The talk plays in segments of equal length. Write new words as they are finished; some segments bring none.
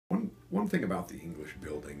One thing about the English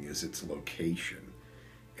building is its location.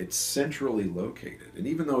 It's centrally located, and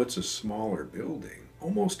even though it's a smaller building,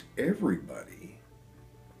 almost everybody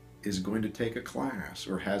is going to take a class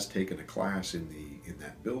or has taken a class in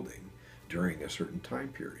that building during a certain time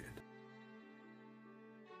period.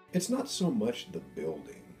 It's not so much the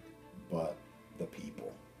building, but the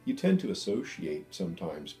people. You tend to associate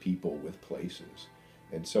sometimes people with places.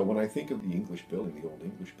 And so when I think of the English building, the old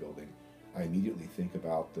English building, I immediately think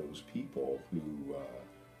about those people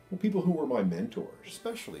who were my mentors.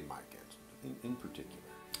 Especially Mike in particular.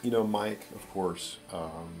 You know, Mike, of course,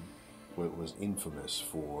 was infamous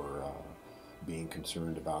for being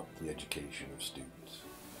concerned about the education of students.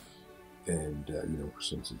 And, you know,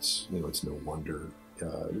 since it's no wonder,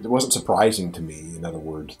 it wasn't surprising to me, in other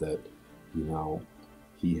words, that, you know,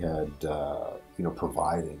 he had,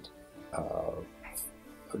 provided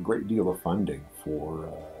a great deal of funding for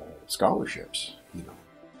scholarships, you know.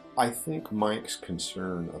 I think Mike's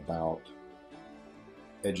concern about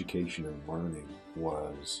education and learning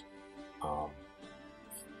was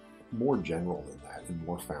more general than that and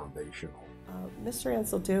more foundational. Mr.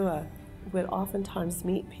 Anzaldua would oftentimes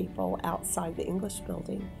meet people outside the English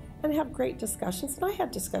building and have great discussions, and I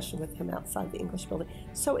had discussion with him outside the English building.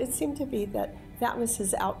 So it seemed to be that was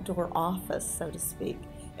his outdoor office, so to speak.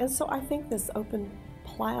 And so I think this open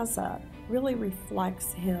plaza really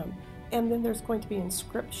reflects him. And then there's going to be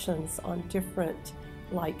inscriptions on different,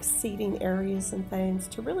 like, seating areas and things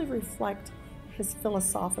to really reflect his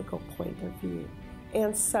philosophical point of view.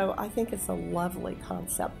 And so I think it's a lovely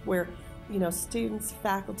concept where, you know, students,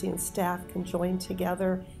 faculty, and staff can join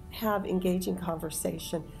together, have engaging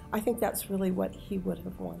conversation. I think that's really what he would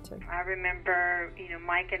have wanted. I remember, you know,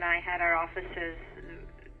 Mike and I had our offices.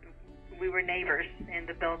 We were neighbors in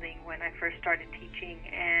the building when I first started teaching,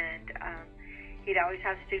 and he'd always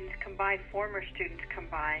have students come by, former students come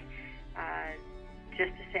by,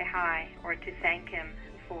 just to say hi or to thank him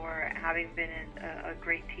for having been a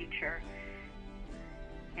great teacher.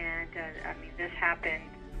 And I mean, this happened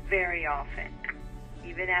very often.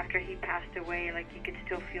 Even after he passed away, like, you could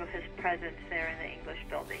still feel his presence there in the English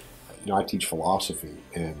building. You know, I teach philosophy,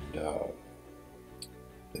 and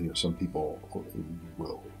you know, some people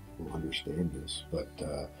will understand this, but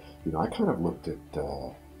you know, I kind of looked at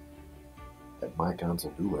Mike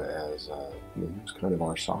Anzaldua as you know, he was kind of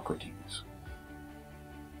our Socrates.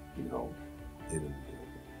 You know,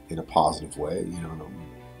 in a positive way. You know,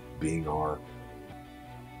 being our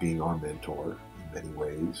mentor in many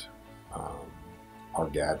ways. Our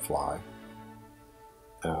gadfly,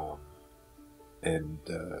 and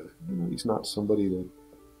you know, he's not somebody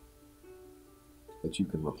that you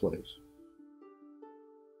can replace.